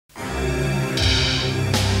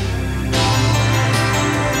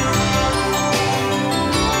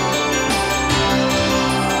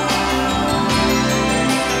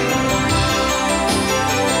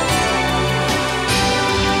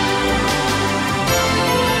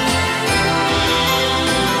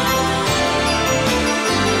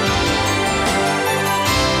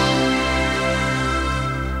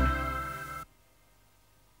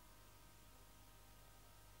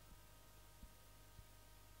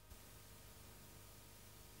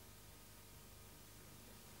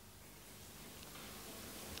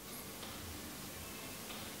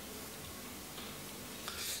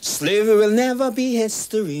Slavery will never be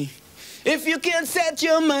history if you can't set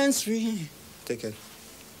your minds free. Take it.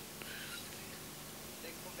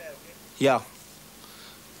 Yeah.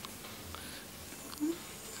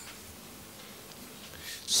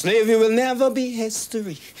 Slavery will never be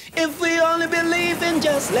history if we only believe in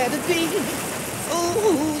just let it be.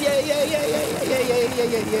 Ooh, yeah, yeah, yeah, yeah, yeah, yeah, yeah,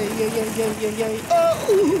 yeah, yeah, yeah, yeah, yeah, yeah, yeah.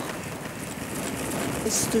 Oh,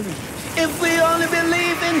 history if we only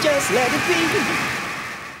believe in just let it be.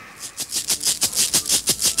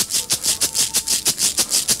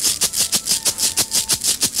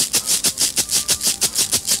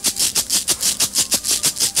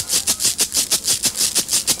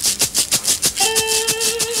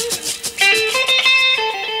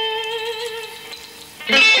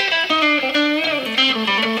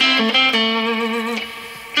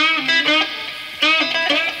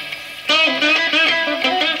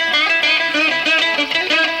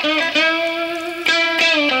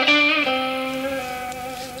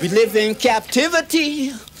 We live in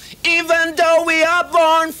captivity, even though we are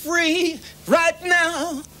born free. Right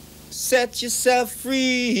now, set yourself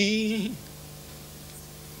free.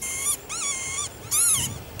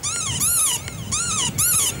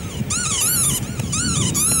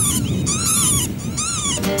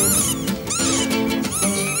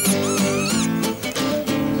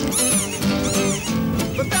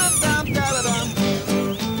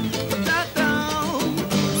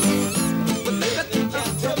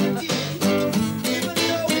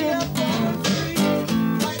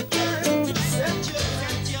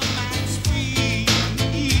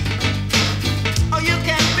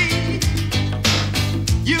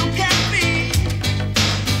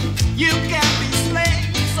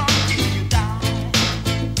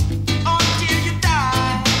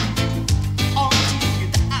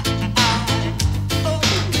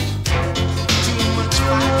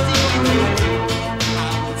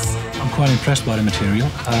 Quite impressed by the material,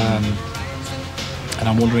 and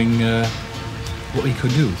I'm wondering what he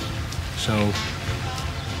could do. So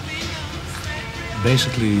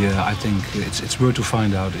basically, I think it's worth to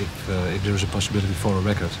find out if there is a possibility for a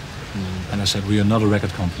record. And I said we are not a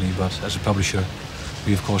record company, but as a publisher,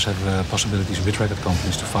 we of course have possibilities with record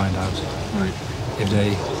companies to find out if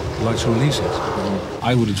they like to release it.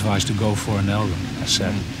 I would advise to go for an album. I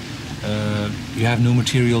said, you have new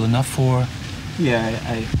material enough for.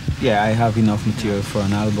 Yeah, I have enough material for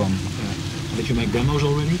an album. Did you make demos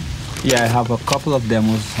already? Yeah, I have a couple of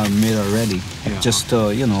demos I've made already. Yeah. Just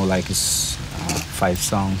you know, like it's 5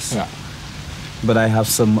 songs. Yeah. But I have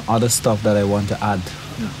some other stuff that I want to add.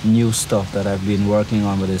 Yeah. New stuff that I've been working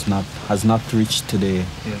on, but has not reached to the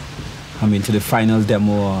to the final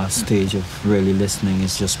demo stage of really listening.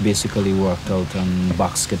 It's just basically worked out on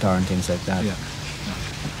box guitar and things like that. Yeah.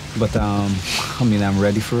 But I'm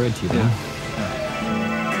ready for it, you know. Yeah.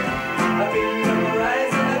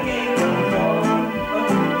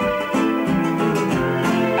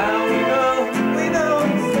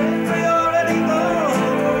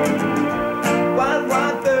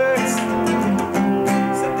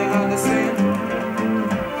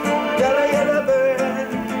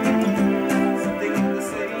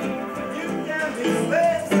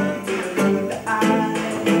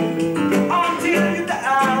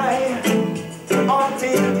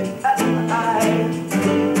 Until you die.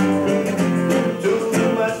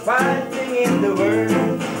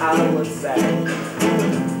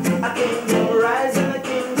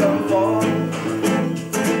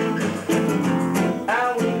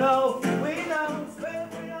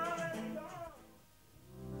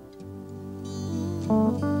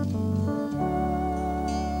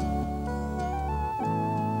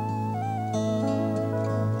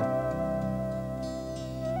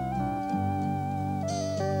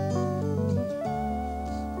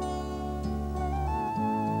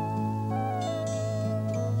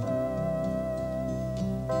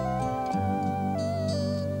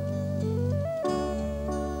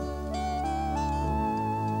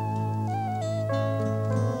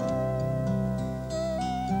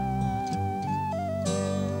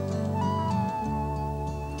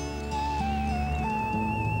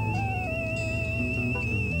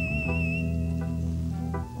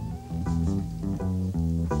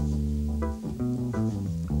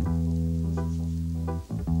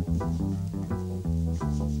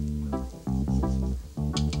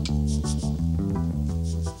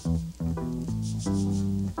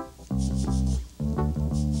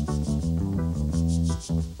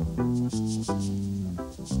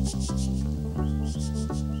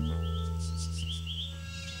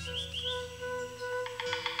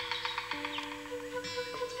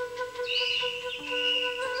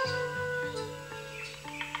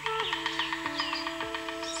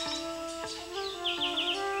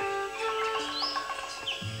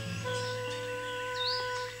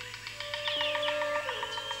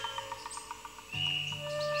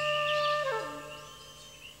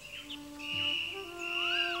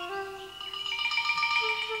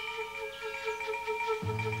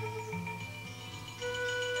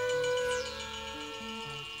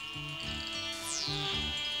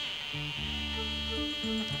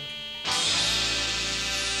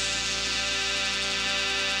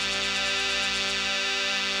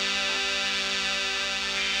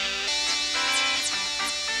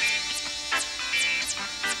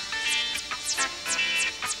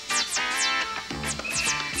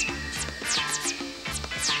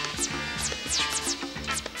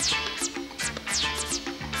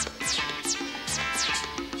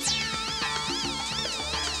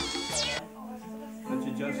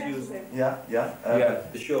 used. Yeah.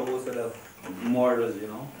 The show hosted of mortars, you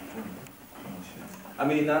know. I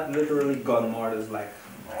mean, not literally gun mortars, like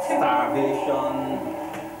starvation,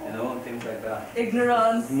 you know, and things like that.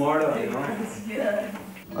 Ignorance. Mortar, you know.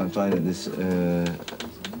 Yeah. I'm trying this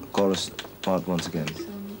chorus part once again.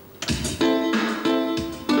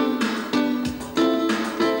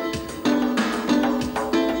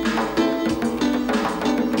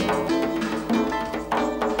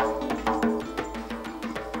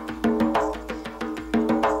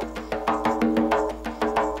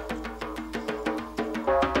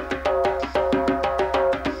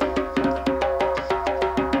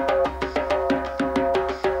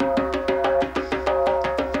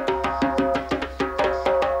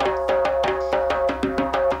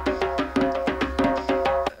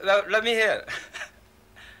 Let me hear.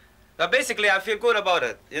 Now basically I feel good about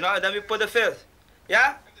it, you know, and then we put the fifth.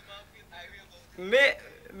 Yeah?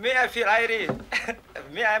 Me I feel irie.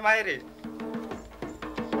 Me I'm irie.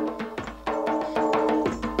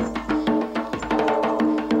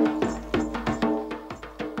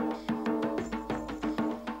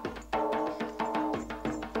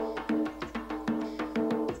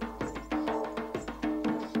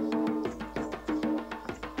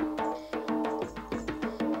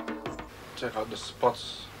 Check out the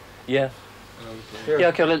spots. Yeah. Yeah,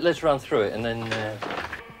 okay, let's run through it and then...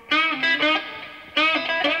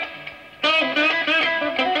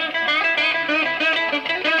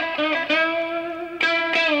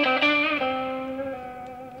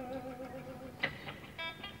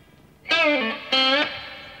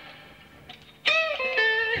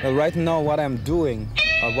 Well, right now what I'm doing,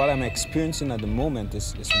 or what I'm experiencing at the moment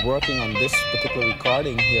is working on this particular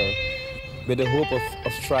recording here with the hope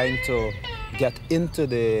of trying to get into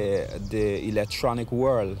the electronic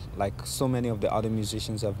world like so many of the other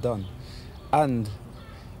musicians have done. And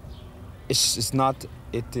it is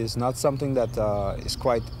not something that is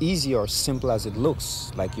quite easy or simple as it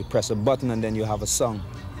looks. Like you press a button and then you have a song.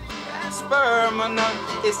 It's permanent,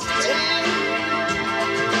 it's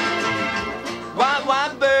why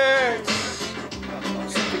birds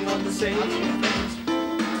sitting on the same.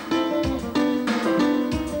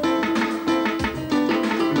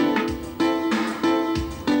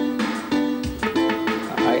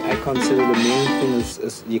 I consider the main thing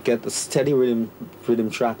is you get a steady rhythm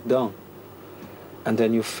track down, and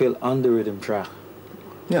then you fill on the rhythm track.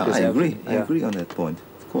 Yeah, I agree. I agree on that point,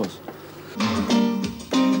 of course.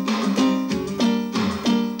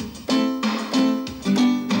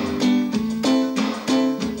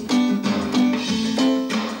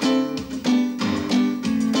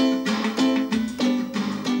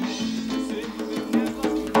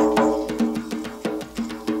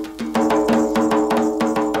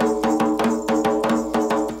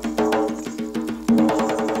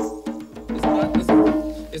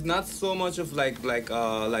 Not so much of like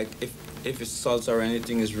if it's salsa or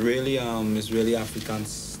anything is really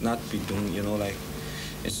Afrikaans not be doing, you know, like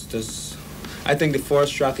it's just I think the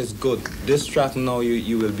first track is good. This track now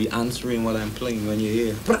you will be answering what I'm playing when you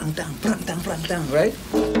hear right?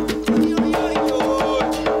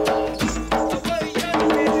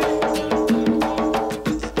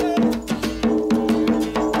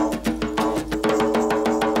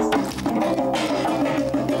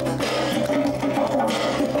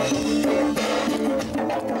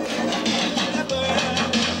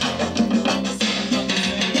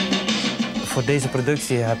 Voor deze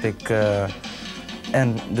productie heb ik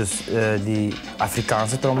die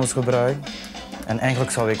Afrikaanse trommels gebruikt. En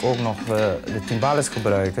eigenlijk zou ik ook nog de timbales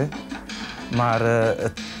gebruiken. Maar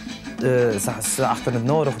ze achten het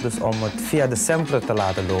nodig dus om het via de sampler te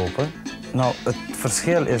laten lopen. Nou, het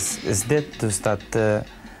verschil is dit, dus dat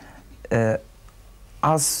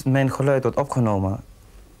als mijn geluid wordt opgenomen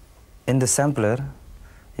in de sampler,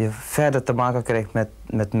 je verder te maken krijgt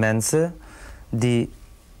met mensen die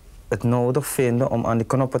het nodig vinden om aan die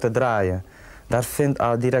knoppen te draaien. Daar vindt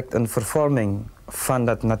al direct een vervorming van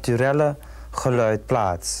dat naturele geluid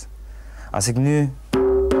plaats. Als ik nu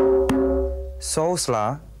zo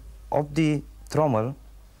sla op die trommel,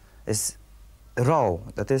 is rauw.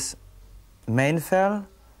 Dat is mijn vel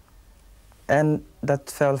en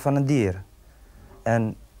dat vel van een dier.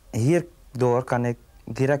 En hierdoor kan ik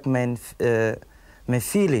direct mijn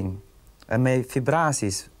feeling en mijn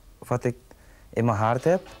vibraties, wat ik in mijn hart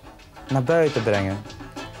heb, naar buiten brengen.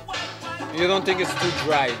 You don't think it's too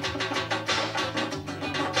dry?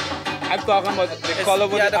 I'm talking about the color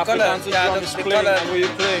with the Afrikaanse drum is playing and where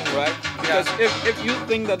you're playing, right? Because if you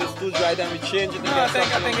think that it's too dry, then we change it. No, I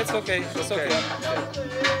think it's okay. It's okay.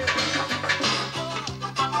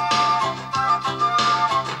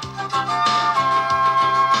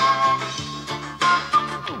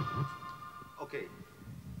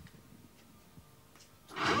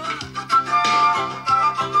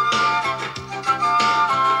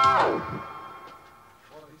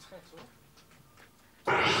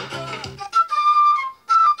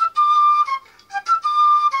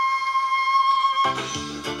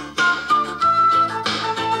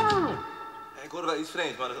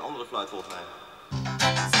 maar dat is een andere fluit volgens mij.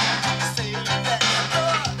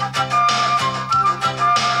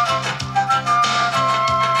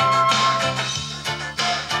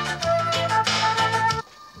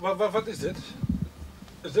 Wat is dit?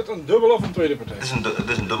 Is dit een dubbel of een tweede partij? Het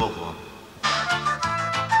is een dubbel gewoon.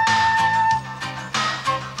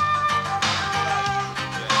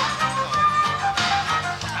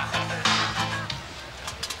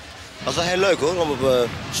 Dat is wel heel leuk hoor, om op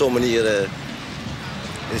zo'n manier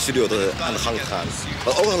in de studio aan de gang te gaan.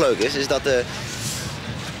 Wat ook nog leuk is dat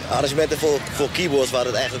arrangementen voor keyboards waar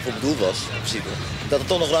het eigenlijk voor bedoeld was, in principe, dat er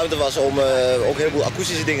toch nog ruimte was om ook een heleboel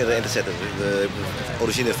akoestische dingen erin te zetten. De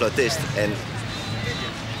originele fluitist. En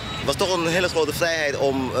het was toch een hele grote vrijheid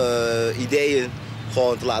om ideeën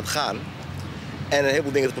gewoon te laten gaan. En een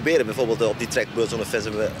heleboel dingen te proberen. Bijvoorbeeld op die track Birds on the Fence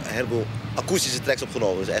hebben we een heleboel akoestische tracks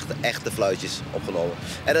opgenomen. Dus echte fluitjes opgenomen.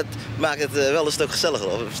 En dat maakt het wel een stuk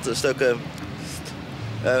gezelliger. Een stuk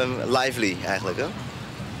lively eigenlijk. Hè?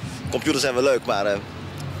 Computers zijn wel leuk, maar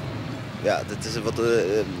ja, het is wat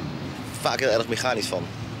vaak heel erg mechanisch van.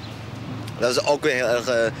 Dat is ook weer heel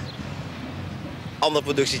erg andere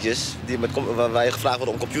productietjes waar je gevraagd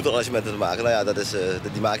wordt om computerarrangementen te maken. Nou ja,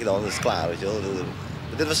 die maak je dan, dat is klaar. Weet je wel.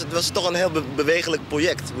 Het was toch een heel bewegelijk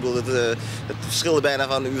project. Ik bedoel, het verschilde bijna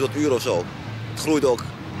van uur tot uur of zo. Het groeide ook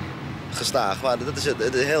gestaag, maar dat is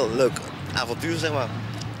een heel leuk avontuur, zeg maar.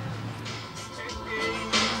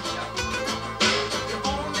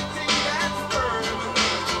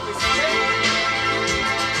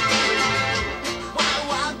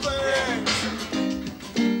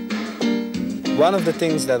 One of the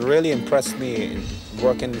things that really impressed me in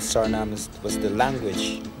working in Suriname was the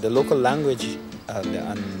language, the local language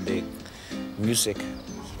and the music,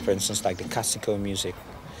 for instance, like the classical music.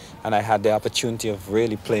 And I had the opportunity of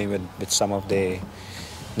really playing with some of the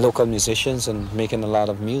local musicians and making a lot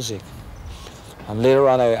of music. And later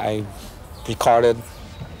on, I recorded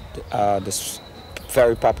this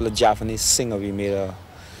very popular Japanese singer. We made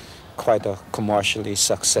quite a commercially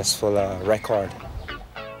successful record.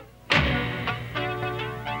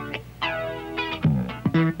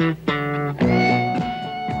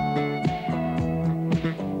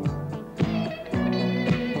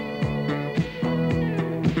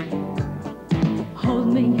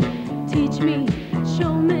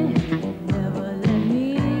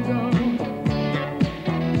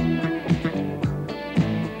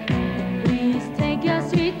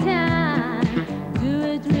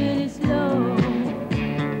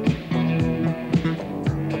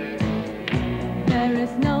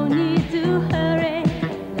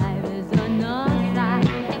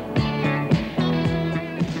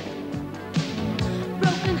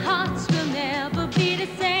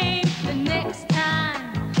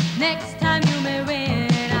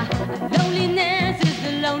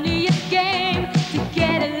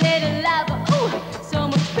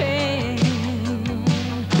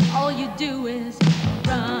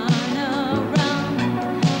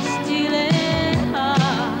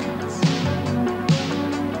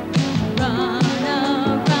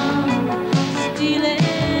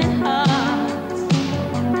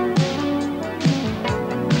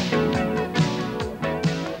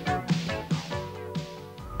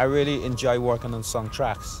 I really enjoy working on song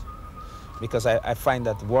tracks because I find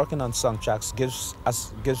that working on song tracks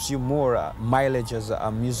gives you more mileage as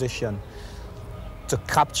a musician to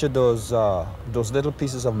capture those little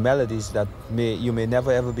pieces of melodies that you may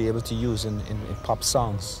never ever be able to use in pop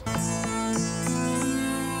songs.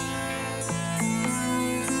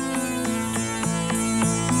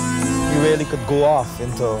 You really could go off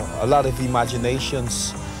into a lot of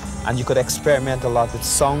imaginations, and you could experiment a lot with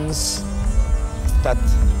songs that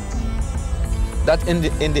in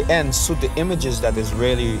the end suit the images that is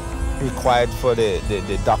really required for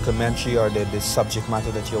the documentary or the subject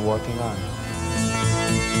matter that you're working on.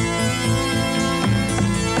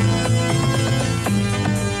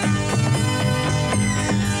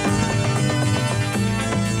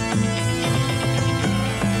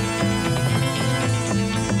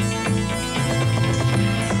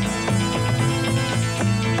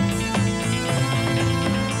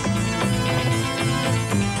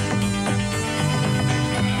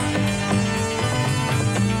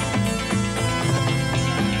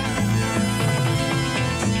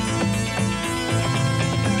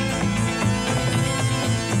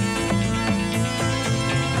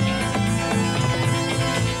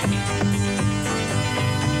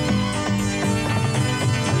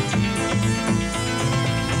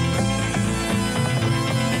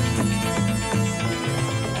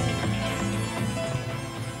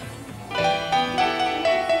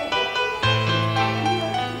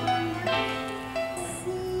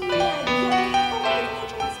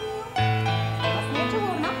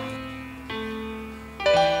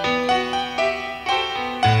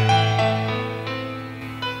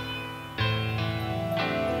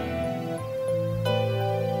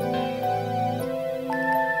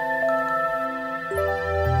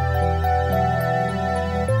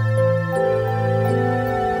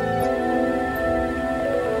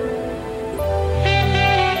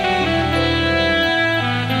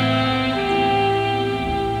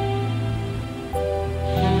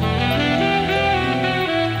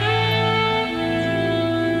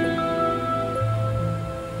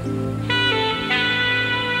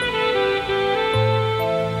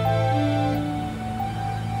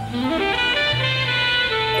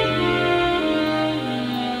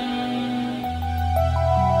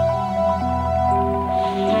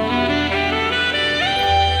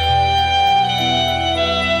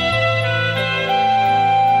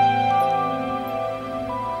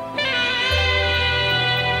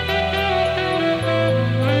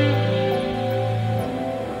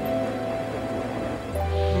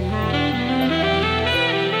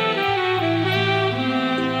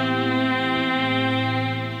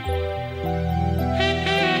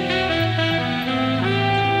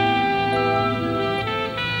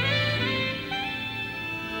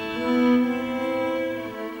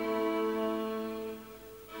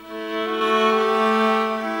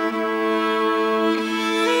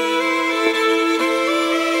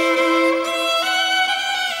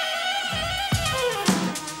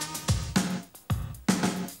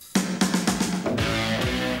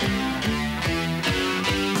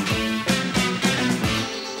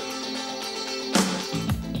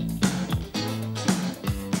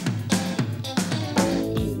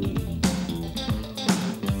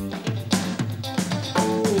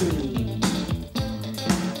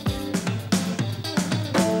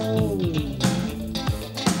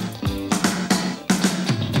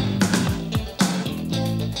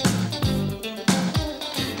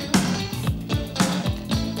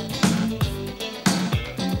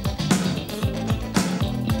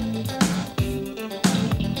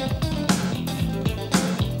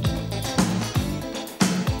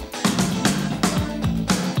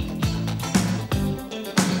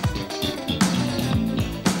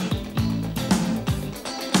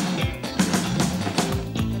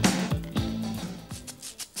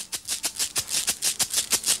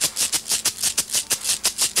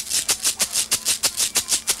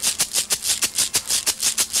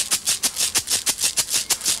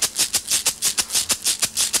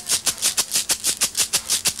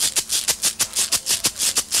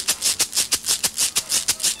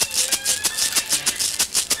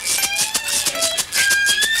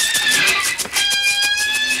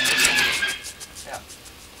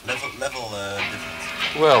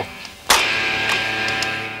 Well.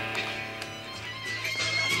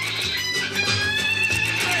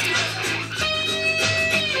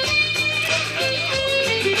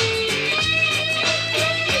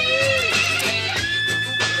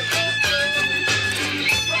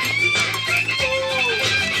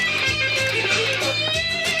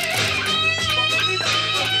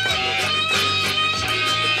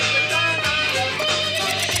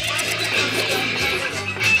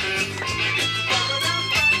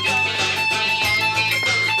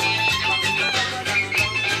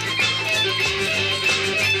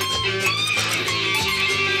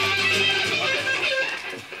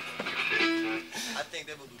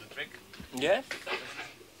 Yes?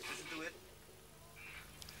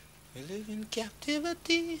 We live in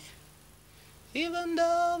captivity, even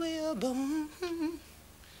though we are born.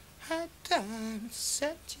 Hard times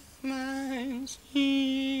set your minds.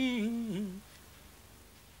 We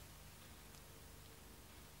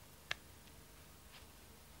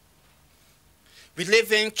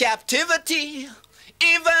live in captivity,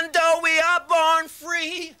 even though we are born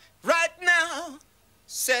free. Right now,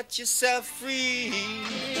 set yourself free.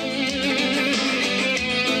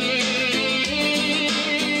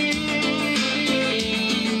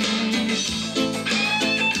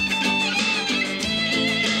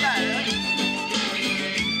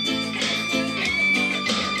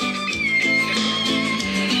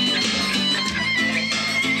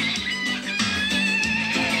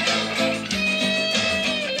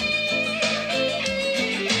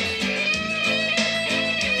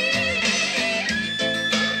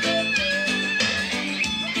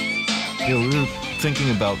 Yeah, we were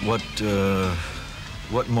thinking about what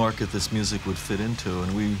market this music would fit into,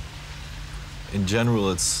 and we, in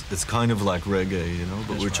general, it's kind of like reggae, you know,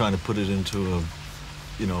 but we're trying to put it into a,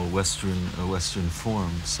 you know, Western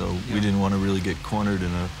form. So we didn't want to really get cornered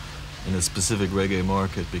in a specific reggae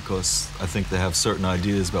market, because I think they have certain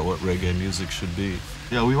ideas about what reggae music should be.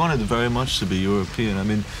 Yeah, we wanted it very much to be European. I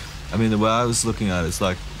mean, the way I was looking at it, it's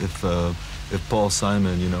like if Paul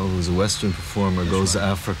Simon, you know, who's a Western performer, goes to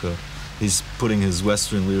Africa, he's putting his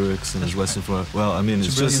Western lyrics and his Western form. Well, I mean,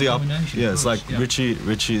 it's just the yeah. It's like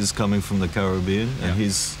Richie is coming from the Caribbean, and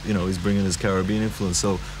he's, you know, he's bringing his Caribbean influence.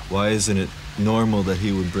 So why isn't it normal that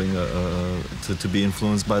he would bring to be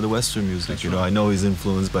influenced by the Western music? You know, I know he's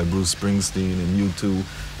influenced by Bruce Springsteen and U2,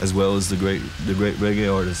 as well as the great reggae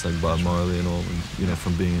artists like Bob Marley and all, you know,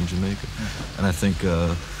 from being in Jamaica. And I think,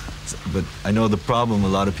 but I know the problem. A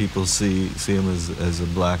lot of people see him as a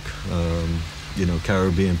black, you know,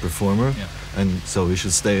 Caribbean performer, and so we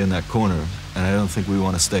should stay in that corner. And I don't think we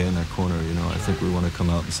want to stay in that corner. You know, I think we want to come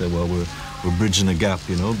out and say, well, we're bridging a gap,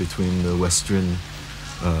 you know, between the Western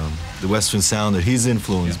sound that he's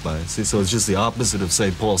influenced by. See, so it's just the opposite of,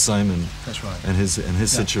 say, Paul Simon. That's right. And his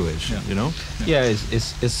situation, you know. Yeah,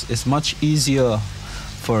 it's much easier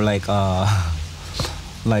for like a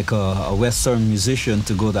Western musician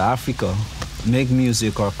to go to Africa, make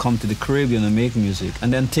music, or come to the Caribbean and make music,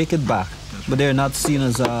 and then take it back. But they're not seen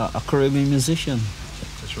as a Caribbean musician.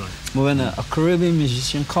 That's right. But when a Caribbean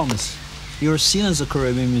musician comes, you're seen as a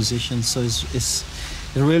Caribbean musician, so it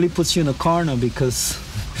really puts you in a corner, because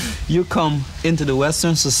you come into the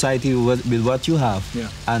Western society with what you have,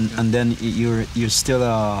 and then you're still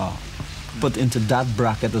put into that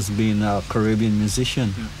bracket as being a Caribbean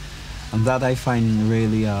musician, and that I find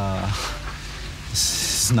really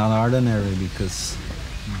it's not ordinary, because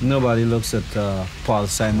nobody looks at Paul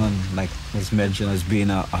Simon, like was mentioned, as being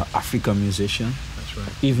an African musician. That's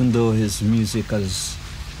right. Even though his music, as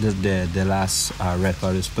the last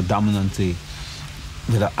record, is predominantly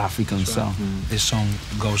with an African sound. This song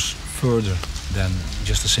goes further than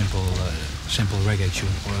just a simple reggae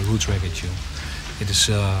tune or a roots reggae tune. It is,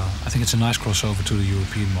 I think it's a nice crossover to the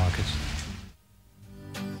European market.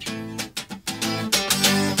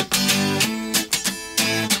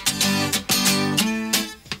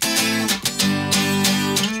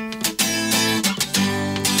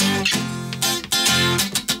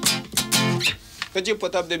 Could you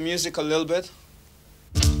put up the music a little bit?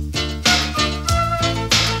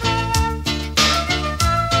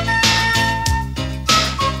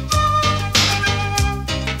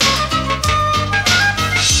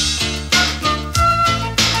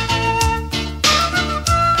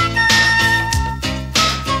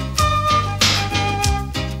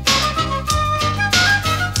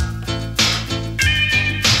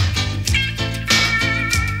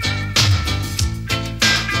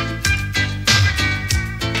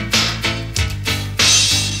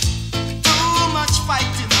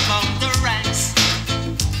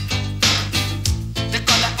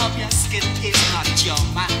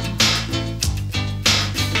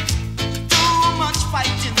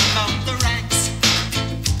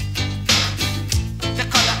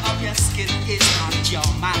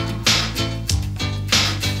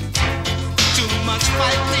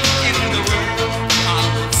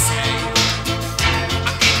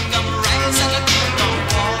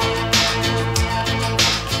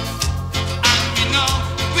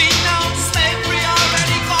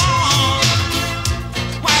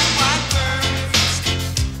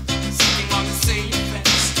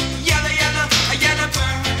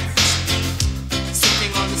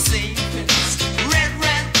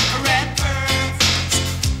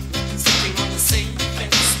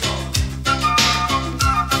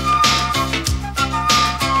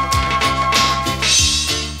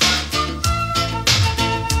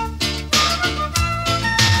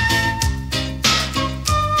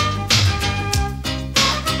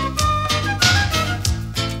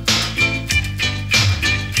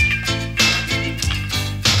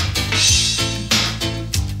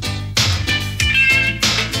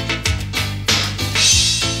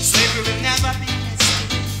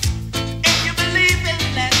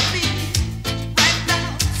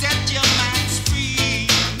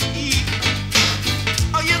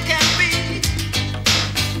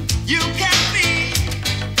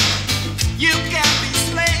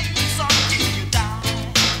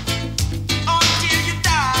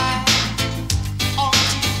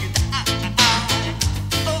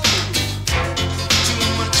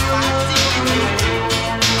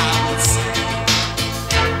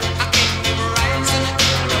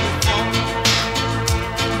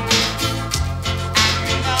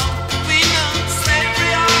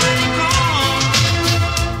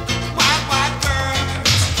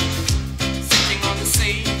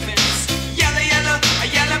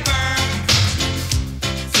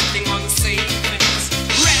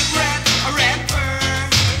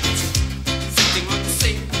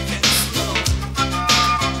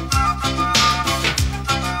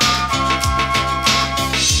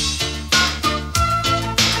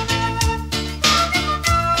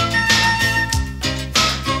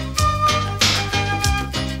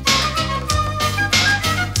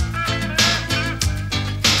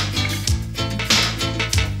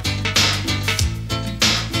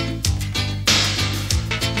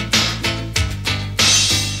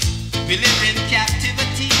 We live in